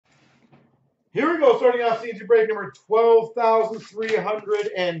Here we go, starting off CNC break number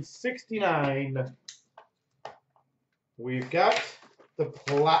 12,369. We've got the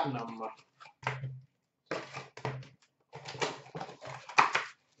Platinum.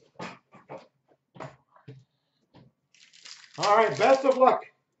 All right, best of luck.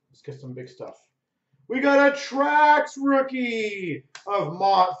 Let's get some big stuff. We got a Trax rookie of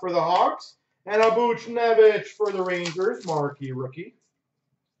Mott for the Hawks and a Buchnevich for the Rangers, marquee rookie.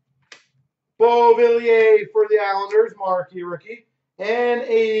 Beauvillier for the Islanders, marquee rookie. And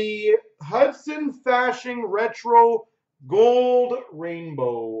a Hudson Fasching Retro Gold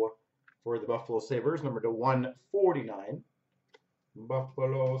Rainbow for the Buffalo Sabres, number to 149.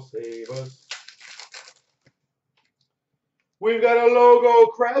 Buffalo Sabres. We've got a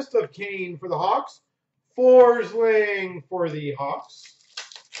logo crest of Kane for the Hawks. Forsling for the Hawks.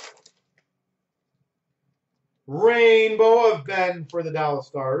 Rainbow of Ben for the Dallas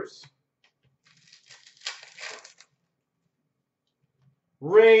Stars.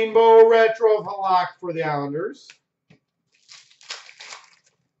 Rainbow Retro of Halak for the Islanders.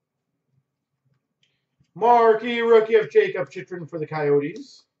 Marquee rookie of Jacob Chychrun for the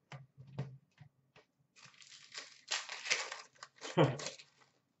Coyotes.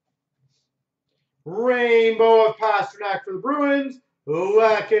 Rainbow of Pasternak for the Bruins.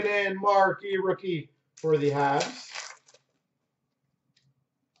 Lehkonen marquee rookie for the Habs.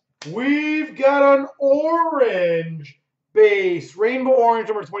 We've got an orange base, rainbow orange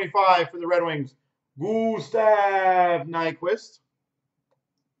number 25 for the Red Wings, Gustav Nyquist.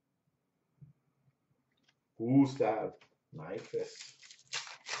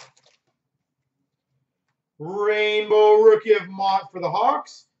 Rainbow rookie of Mott for the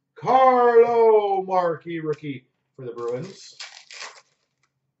Hawks, Carlo marquee rookie for the Bruins.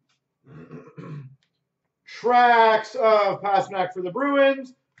 Trax of Pasternak for the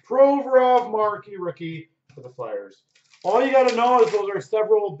Bruins, Provorov marquee rookie for the Flyers. All you got to know is those are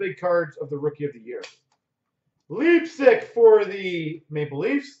several big cards of the Rookie of the Year. Leipzig for the Maple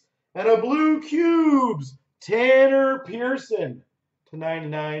Leafs, and a Blue Cubes, Tanner Pearson to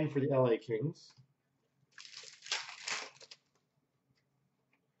 99 for the LA Kings.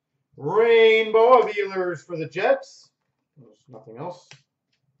 Rainbow of Ehlers for the Jets. There's nothing else.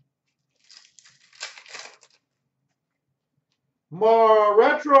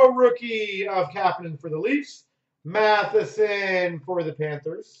 Retro rookie of Kapanen for the Leafs. Matheson for the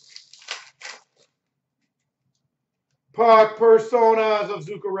Panthers. Puck personas of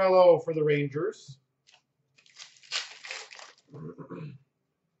Zuccarello for the Rangers.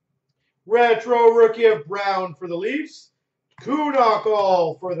 Retro rookie of Brown for the Leafs.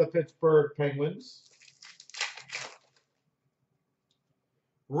 Kunakal for the Pittsburgh Penguins.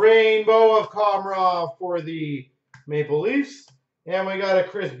 Rainbow of Komarov for the Maple Leafs. And we got a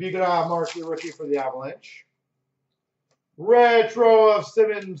Chris Bigra marquee rookie for the Avalanche. Retro of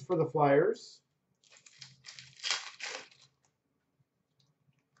Simmons for the Flyers.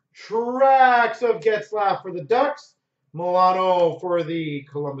 Trax of Getzlaf for the Ducks. Milano for the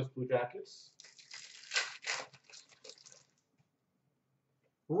Columbus Blue Jackets.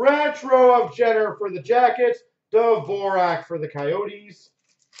 Retro of Jenner for the Jackets. Dvorak for the Coyotes.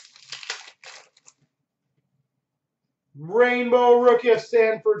 Rainbow rookie of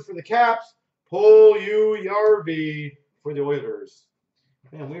Sanford for the Caps. Puljujärvi for the Oilers.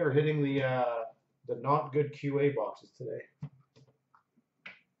 Man, we are hitting the not good QA boxes today.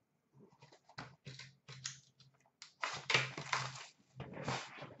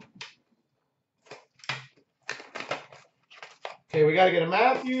 Okay, we got to get a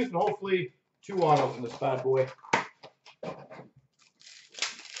Matthews and hopefully 2 autos in this bad boy.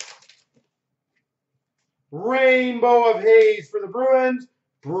 Rainbow of Hayes for the Bruins.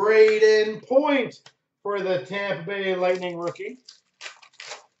 Braden Point for the Tampa Bay Lightning rookie.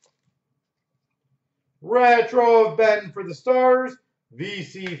 Retro of Ben for the Stars.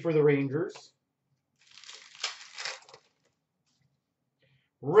 VC for the Rangers.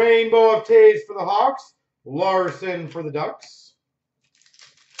 Rainbow of Taves for the Hawks. Larson for the Ducks.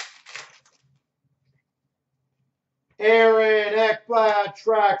 Aaron Ekblad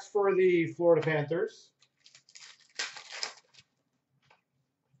Trax for the Florida Panthers.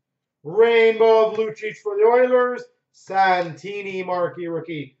 Rainbow of Lucic for the Oilers. Santini marquee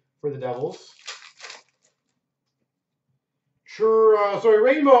rookie for the Devils.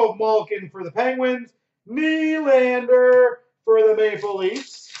 Rainbow of Malkin for the Penguins. Nylander for the Maple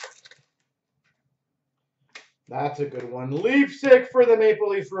Leafs. That's a good one. Leipzig for the Maple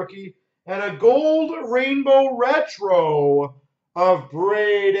Leafs rookie. And a gold rainbow retro of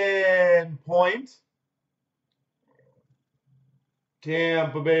Braden Point.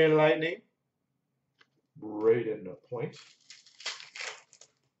 Tampa Bay Lightning. Braden Point.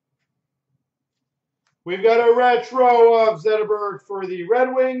 We've got a retro of Zetterberg for the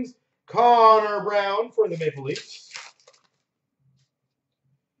Red Wings. Connor Brown for the Maple Leafs.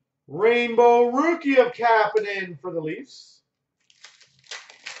 Rainbow rookie of Kapanen for the Leafs.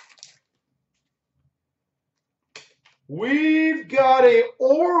 We've got a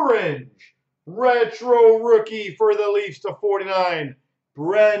orange retro rookie for the Leafs to 49.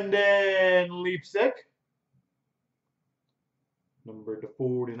 Brendan Leipsic. Number to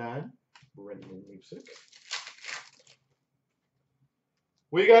 49. Brendan Leipsic.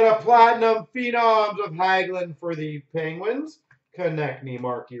 We got a Platinum Phenoms of Hagelin for the Penguins. Konechny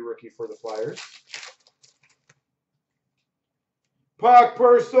marquee rookie for the Flyers. Puck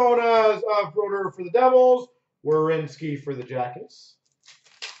Personas of Broder for the Devils. Werenski for the Jackets.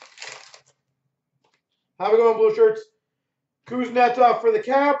 Have a go on, Blue Shirts. Kuznetsov for the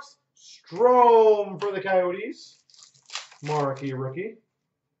Caps. Strome for the Coyotes. Marquee rookie.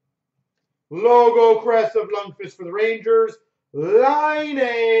 Logo crest of Lundqvist for the Rangers. Line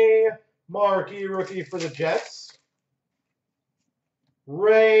marquee rookie for the Jets.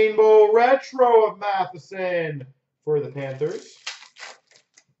 Rainbow retro of Matheson for the Panthers.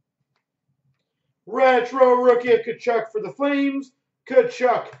 Retro rookie of Tkachuk for the Flames.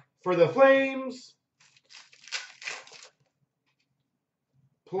 Tkachuk for the Flames.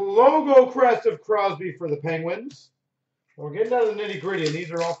 Logo crest of Crosby for the Penguins. We're getting down to the nitty gritty, and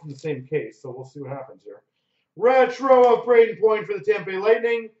these are all from the same case, so we'll see what happens here. Retro of Braden Point for the Tampa Bay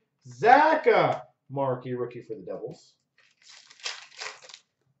Lightning. Zaka, marquee rookie for the Devils.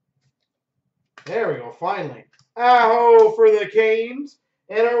 There we go, finally. Aho for the Canes.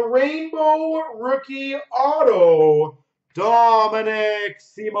 And a rainbow rookie auto, Dominic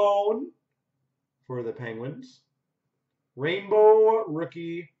Simone for the Penguins. Rainbow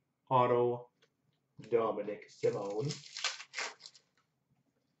rookie auto, Dominic Simone.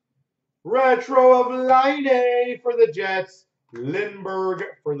 Retro of Line for the Jets. Lindbergh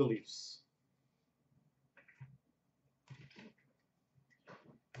for the Leafs.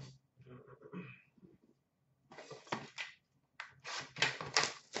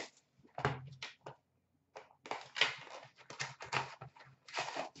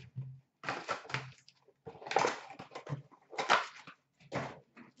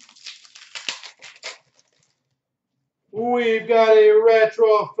 We've got a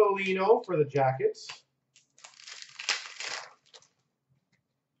retro of Foligno for the Jackets.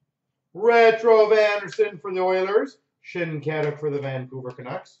 Retro of Anderson for the Oilers. Shinkatuk for the Vancouver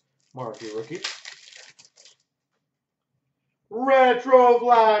Canucks. Marquee rookie. Retro of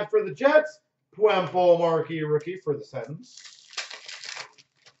Vlad for the Jets. Puempo marquee rookie for the Sens.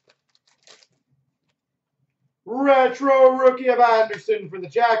 Retro rookie of Anderson for the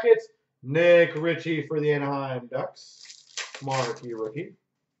Jackets. Nick Ritchie for the Anaheim Ducks. Marquee rookie.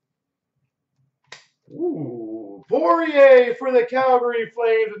 Ooh, Poirier for the Calgary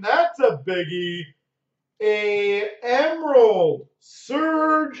Flames, and that's a biggie. A Emerald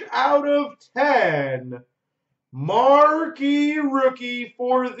Surge out of 10. Marquee rookie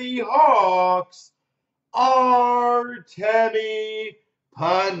for the Hawks, Artemi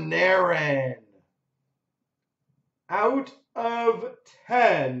Panarin. Out of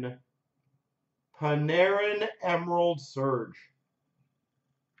 10. Panarin Emerald Surge.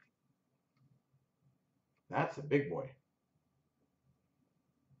 That's a big boy.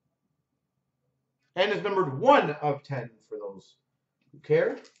 And is numbered 1 of 10 for those who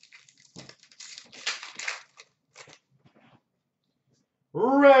care.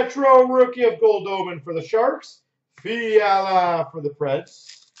 Retro rookie of Goldobin for the Sharks. Fiala for the Preds.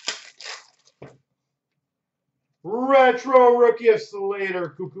 Retro rookie of Slater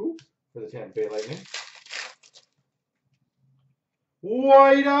Cuckoo for the Tampa Bay Lightning.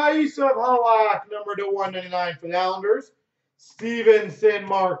 White ice of Halak, number to 199 for the Islanders. Stevenson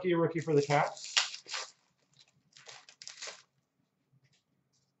marquee rookie for the Caps.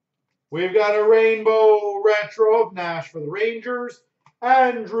 We've got a rainbow retro of Nash for the Rangers.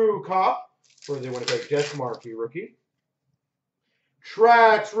 Andrew Kopp for the Winnipeg Jets marquee rookie.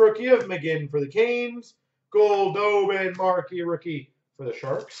 Trax rookie of McGinn for the Canes. Goldobin marquee rookie for the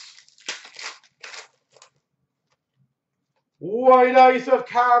Sharks. White ice of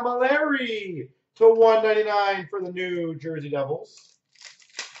Camilleri to 199 for the New Jersey Devils.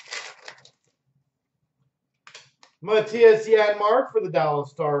 Matthias Janmark for the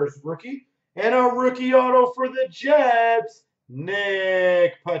Dallas Stars rookie. And a rookie auto for the Jets,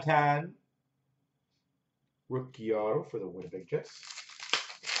 Nick Patan. Rookie auto for the Winnipeg Jets,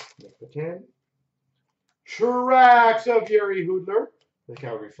 Nick Patan. Trax of Yuri Hoodler for the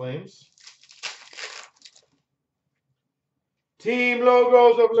Calgary Flames. Team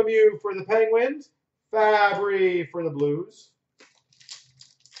logos of Lemieux for the Penguins. Fabry for the Blues.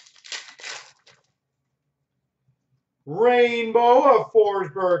 Rainbow of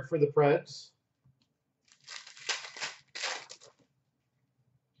Forsberg for the Preds.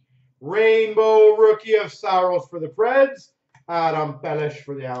 Rainbow rookie of Saros for the Preds. Adam Bellish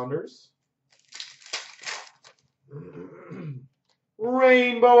for the Islanders.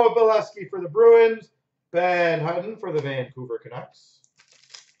 Rainbow of Beleskey for the Bruins. Ben Hutton for the Vancouver Canucks.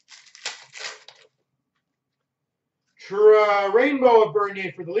 Rainbow of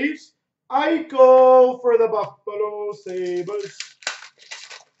Bernier for the Leafs. Eichel for the Buffalo Sabres.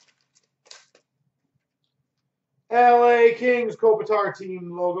 LA Kings Kopitar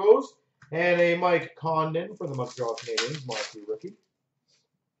team logos. And a Mike Condon for the Montreal Canadiens, marquee rookie.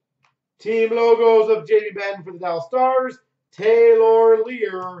 Team logos of Jamie Benn for the Dallas Stars. Taylor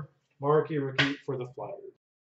Lear, marquee rookie for the Flyers.